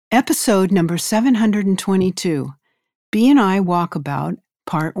Episode number 722, BNI Walkabout,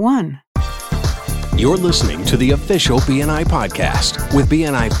 Part 1. You're listening to the official BNI podcast with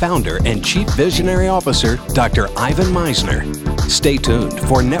BNI founder and Chief Visionary Officer, Dr. Ivan Misner. Stay tuned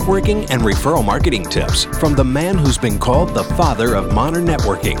for networking and referral marketing tips from the man who's been called the father of modern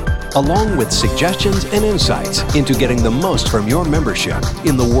networking, along with suggestions and insights into getting the most from your membership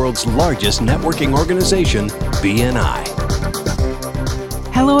in the world's largest networking organization, BNI.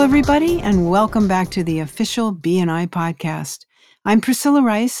 Hello, everybody, and welcome back to the official BNI podcast. I'm Priscilla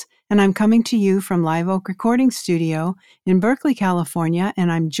Rice, and I'm coming to you from Live Oak Recording Studio in Berkeley, California,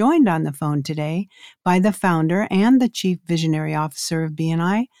 and I'm joined on the phone today by the founder and the Chief Visionary Officer of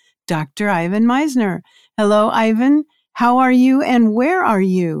BNI, Dr. Ivan Misner. Hello, Ivan. How are you, and where are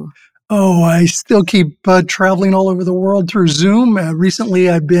you? Oh, I still keep traveling all over the world through Zoom. Recently,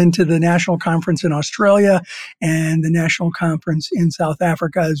 I've been to the national conference in Australia and the national conference in South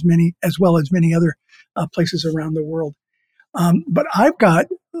Africa, as well as many other places around the world. But I've got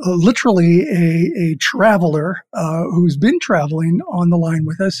literally a traveler who's been traveling on the line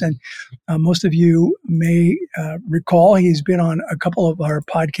with us. And most of you may recall he's been on a couple of our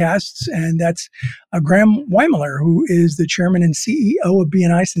podcasts, and that's Graham Weimler, who is the chairman and CEO of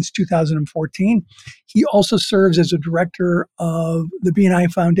BNI since 2014. He also serves as a director of the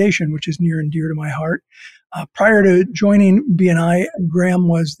BNI Foundation, which is near and dear to my heart. Prior to joining BNI, Graham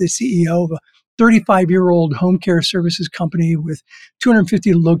was the CEO of a 35-year-old home care services company with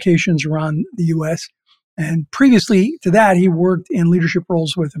 250 locations around the U.S. And previously to that, he worked in leadership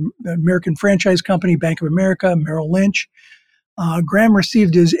roles with the American Franchise Company, Bank of America, Merrill Lynch. Graham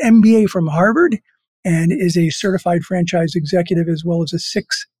received his MBA from Harvard and is a certified franchise executive, as well as a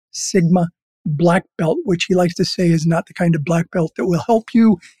Six Sigma black belt, which he likes to say is not the kind of black belt that will help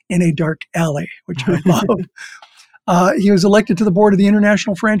you in a dark alley, which I love. He was elected to the board of the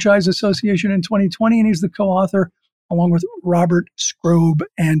International Franchise Association in 2020, and he's the co-author, along with Robert Scrobe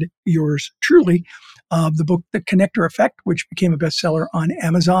and yours truly, of the book The Connector Effect, which became a bestseller on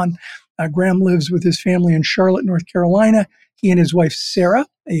Amazon. Graham lives with his family in Charlotte, North Carolina. He and his wife, Sarah,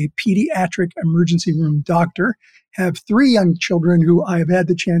 a pediatric emergency room doctor, have 3 young children who I have had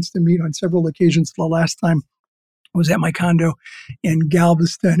the chance to meet on several occasions. The last time was at my condo in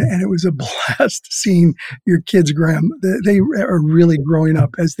Galveston, and it was a blast seeing your kids, Graham. They are really growing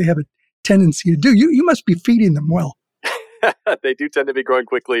up, as they have a tendency to do. You must be feeding them well. They do tend to be growing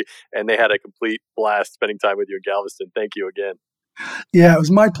quickly, and they had a complete blast spending time with you in Galveston. Thank you again. Yeah, it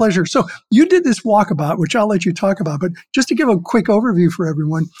was my pleasure. So you did this walkabout, which I'll let you talk about, but just to give a quick overview for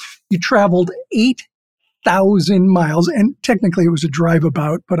everyone, you traveled 8,000 miles, and technically it was a drive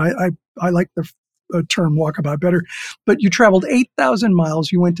about, but I like the term walkabout better. But you traveled 8,000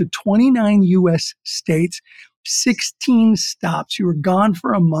 miles. You went to 29 U.S. states, 16 stops. You were gone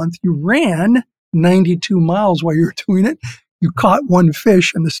for a month. You ran 92 miles while you were doing it. You caught one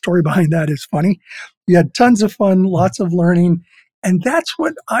fish, and the story behind that is funny. You had tons of fun, lots of learning, and that's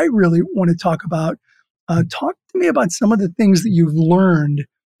what I really want to talk about. Talk to me about some of the things that you've learned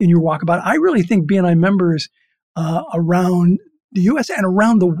in your walkabout. I really think BNI members around the U.S. and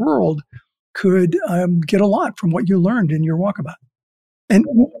around the world could get a lot from what you learned in your walkabout. And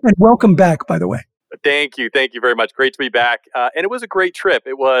welcome back, by the way. Thank you. Thank you very much. Great to be back. And it was a great trip.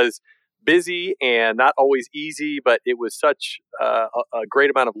 It was busy and not always easy, but it was such a great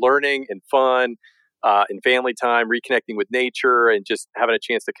amount of learning and fun and family time, reconnecting with nature, and just having a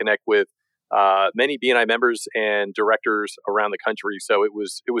chance to connect with many BNI members and directors around the country. So it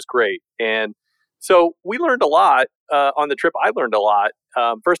was great. And so we learned a lot on the trip. I learned a lot.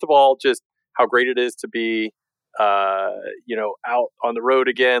 First of all, just how great it is to be, out on the road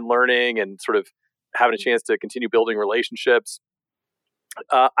again, learning and sort of having a chance to continue building relationships.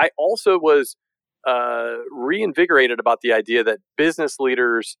 I also was reinvigorated about the idea that business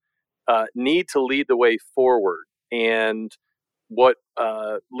leaders need to lead the way forward. And what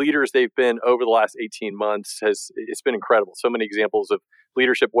leaders they've been over the last 18 months it's been incredible. So many examples of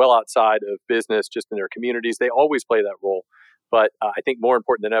leadership well outside of business, just in their communities. They always play that role. But I think more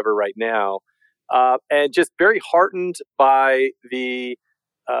important than ever right now. And just very heartened by the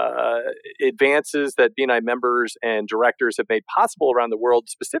advances that BNI members and directors have made possible around the world,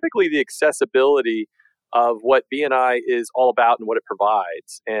 specifically the accessibility of what BNI is all about and what it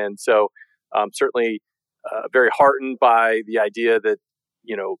provides. And so certainly very heartened by the idea that,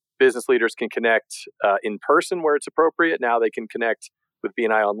 business leaders can connect in person where it's appropriate. Now they can connect with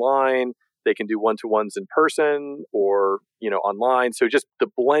BNI online. They can do one-to-ones in person or, online. So just the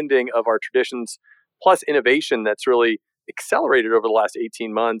blending of our traditions plus innovation that's really accelerated over the last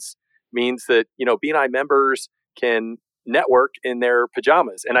 18 months means that, BNI members can network in their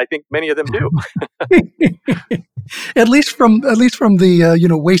pajamas, and I think many of them do. At least from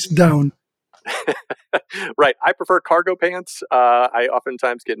the waist down. Right. I prefer cargo pants. I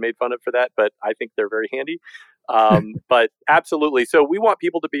oftentimes get made fun of for that, but I think they're very handy. But absolutely. So we want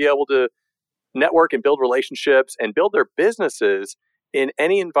people to be able to network and build relationships and build their businesses in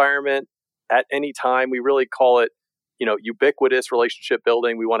any environment at any time. We really call it, ubiquitous relationship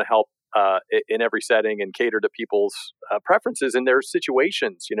building. We want to help in every setting and cater to people's preferences and their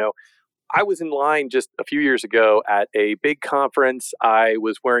situations. I was in line just a few years ago at a big conference. I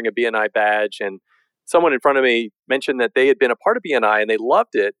was wearing a BNI badge, and someone in front of me mentioned that they had been a part of BNI and they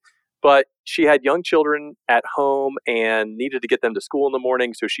loved it, but she had young children at home and needed to get them to school in the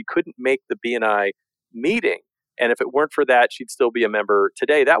morning, so she couldn't make the BNI meeting. And if it weren't for that, she'd still be a member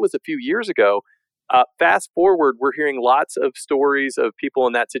today. That was a few years ago. Fast forward, we're hearing lots of stories of people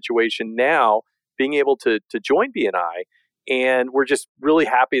in that situation now being able to join BNI. And we're just really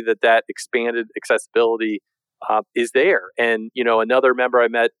happy that expanded accessibility is there. And, another member I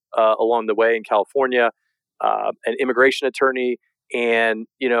met along the way in California, an immigration attorney, and,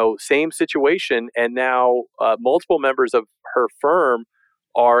 same situation. And now multiple members of her firm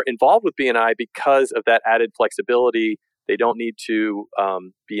are involved with BNI because of that added flexibility. They don't need to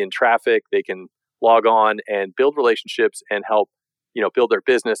be in traffic. They can log on and build relationships and help, build their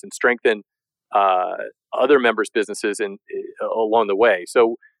business and strengthen other members' businesses along the way.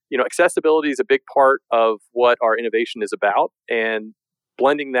 So, accessibility is a big part of what our innovation is about, and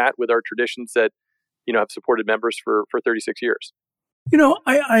blending that with our traditions that, have supported members for 36 years.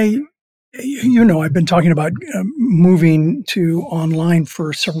 I've been talking about moving to online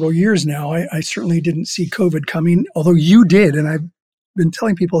for several years now. I certainly didn't see COVID coming, although you did. And I've been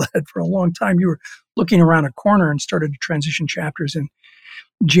telling people that for a long time. You were looking around a corner and started to transition chapters in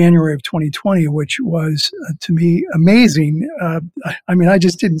January of 2020, which was, to me, amazing. I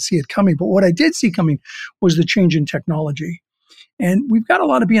just didn't see it coming. But what I did see coming was the change in technology. And we've got a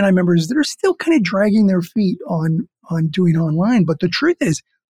lot of BNI members that are still kind of dragging their feet on doing online. But the truth is,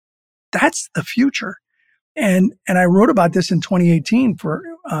 that's the future. And I wrote about this in 2018 for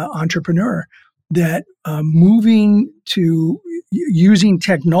Entrepreneur, that moving to using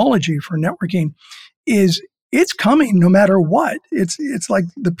technology for networking it's coming no matter what. It's like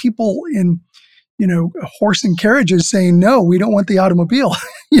the people in, horse and carriages saying, no, we don't want the automobile.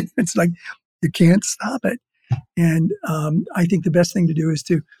 It's like, you can't stop it. And I think the best thing to do is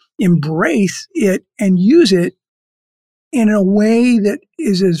to embrace it and use it in a way that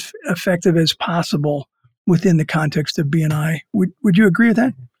is as effective as possible within the context of BNI. Would you agree with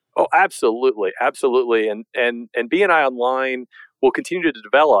that? Oh, absolutely. Absolutely. And BNI Online will continue to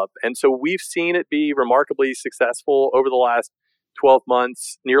develop. And so we've seen it be remarkably successful over the last 12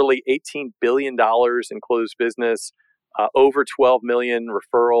 months, nearly $18 billion in closed business, over 12 million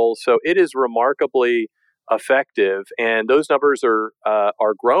referrals. So it is remarkably effective, and those numbers are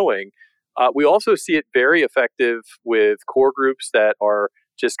growing. We also see it very effective with core groups that are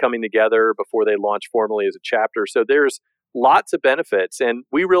just coming together before they launch formally as a chapter. So there's lots of benefits, and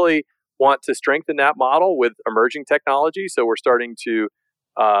we really want to strengthen that model with emerging technology. So we're starting to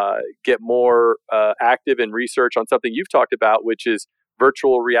get more active in research on something you've talked about, which is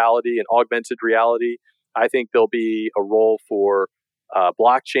virtual reality and augmented reality. I think there'll be a role for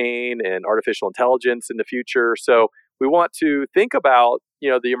blockchain and artificial intelligence in the future. So we want to think about,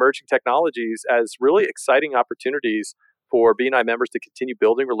 the emerging technologies as really exciting opportunities for BNI members to continue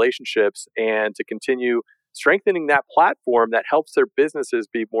building relationships and to continue strengthening that platform that helps their businesses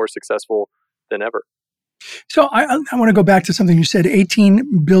be more successful than ever. So I want to go back to something you said,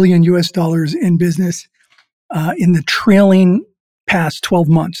 18 billion US dollars in business in the trailing 12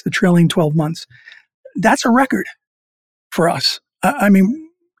 months. That's a record for us.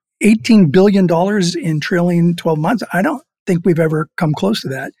 $18 billion in trailing 12 months. I don't think we've ever come close to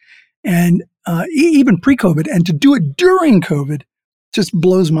that. And even pre-COVID, and to do it during COVID just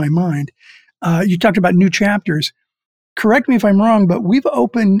blows my mind. You talked about new chapters. Correct me if I'm wrong, but we've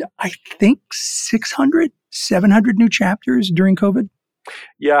opened, I think, 600, 700 new chapters during COVID.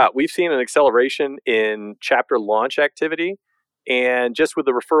 Yeah, we've seen an acceleration in chapter launch activity. And just with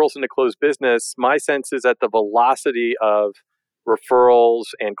the referrals into closed business, my sense is that the velocity of referrals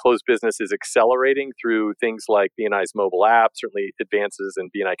and closed business is accelerating through things like BNI's mobile app, certainly advances in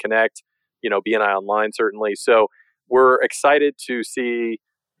BNI Connect, BNI Online, certainly. So we're excited to see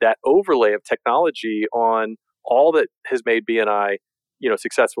that overlay of technology on all that has made BNI,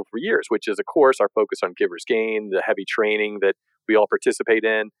 successful for years, which is, of course, our focus on Giver's Gain, the heavy training that we all participate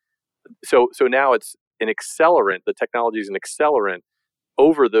in. So now it's an accelerant. The technology is an accelerant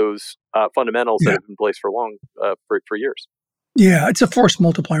over those fundamentals that have been in place for for years. Yeah, it's a force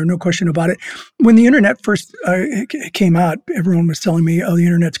multiplier, no question about it. When the internet first came out, everyone was telling me, "Oh, the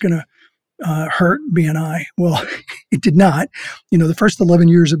internet's going to hurt BNI." Well, it did not. The first 11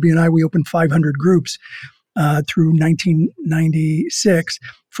 years of BNI, we opened 500 groups through 1996.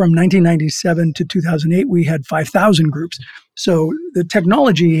 From 1997 to 2008, we had 5,000 groups. So the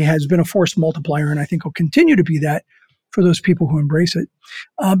technology has been a force multiplier, and I think will continue to be that for those people who embrace it.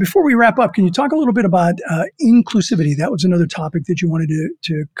 Before we wrap up, can you talk a little bit about inclusivity? That was another topic that you wanted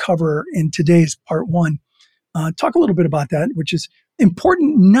to cover in today's part one. Talk a little bit about that, which is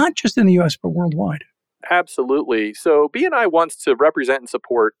important not just in the U.S., but worldwide. Absolutely. So BNI wants to represent and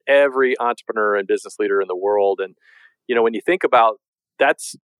support every entrepreneur and business leader in the world. And, when you think about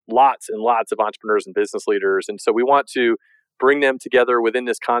that's lots and lots of entrepreneurs and business leaders. And so we want to bring them together within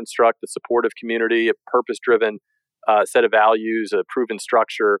this construct, a supportive community, a purpose-driven set of values, a proven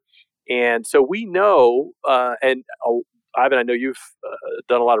structure. And so we know, and Ivan, I know you've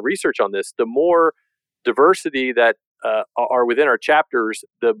done a lot of research on this, the more diversity that are within our chapters,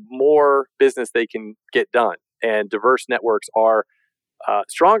 the more business they can get done. And diverse networks are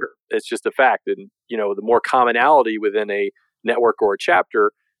stronger. It's just a fact. And, the more commonality within a network or a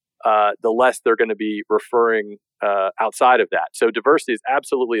chapter, the less they're going to be referring outside of that. So diversity is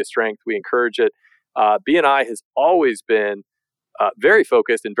absolutely a strength. We encourage it. BNI has always been very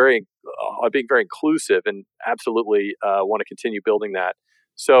focused and being very inclusive, and absolutely want to continue building that.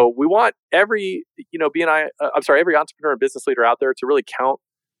 So we want every entrepreneur and business leader out there to really count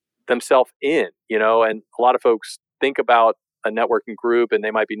themselves in, and a lot of folks think about a networking group and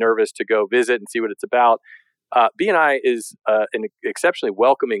they might be nervous to go visit and see what it's about. BNI is an exceptionally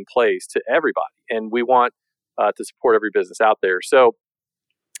welcoming place to everybody, and we want to support every business out there. So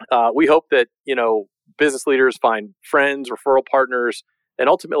we hope that, business leaders find friends, referral partners, and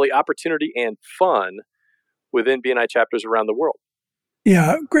ultimately opportunity and fun within BNI chapters around the world.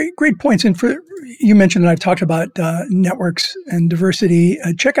 Yeah, great points. And you mentioned that I've talked about networks and diversity.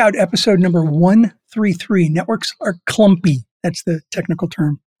 Check out episode number 133. Networks are clumpy. That's the technical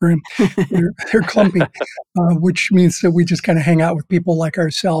term, Graham. They're clumpy, which means that we just kind of hang out with people like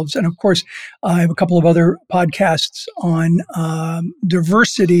ourselves. And of course, I have a couple of other podcasts on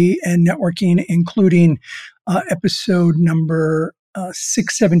diversity and networking, including episode number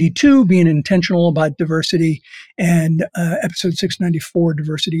 672, being intentional about diversity, and episode 694,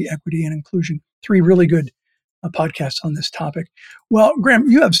 diversity, equity, and inclusion. 3 really good podcasts on this topic. Well, Graham,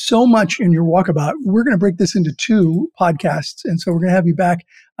 you have so much in your walkabout. We're going to break this into 2 podcasts, and so we're going to have you back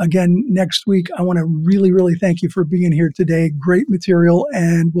again next week. I want to really, really thank you for being here today. Great material,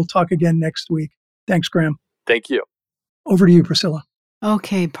 and we'll talk again next week. Thanks, Graham. Thank you. Over to you, Priscilla.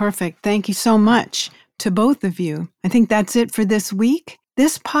 Okay, perfect. Thank you so much to both of you. I think that's it for this week.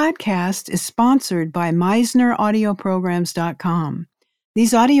 This podcast is sponsored by MeisnerAudioprograms.com.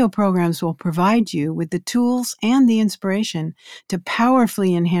 These audio programs will provide you with the tools and the inspiration to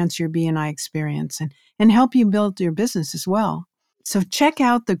powerfully enhance your BNI experience and help you build your business as well. So check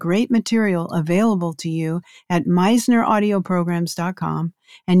out the great material available to you at MeisnerAudioprograms.com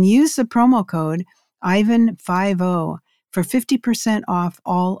and use the promo code IVAN50 for 50% off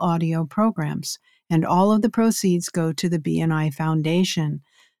all audio programs. And all of the proceeds go to the BNI Foundation.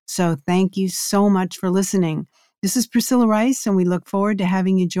 So thank you so much for listening. This is Priscilla Rice, and we look forward to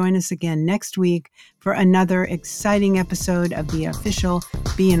having you join us again next week for another exciting episode of the official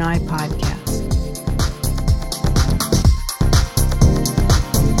BNI podcast.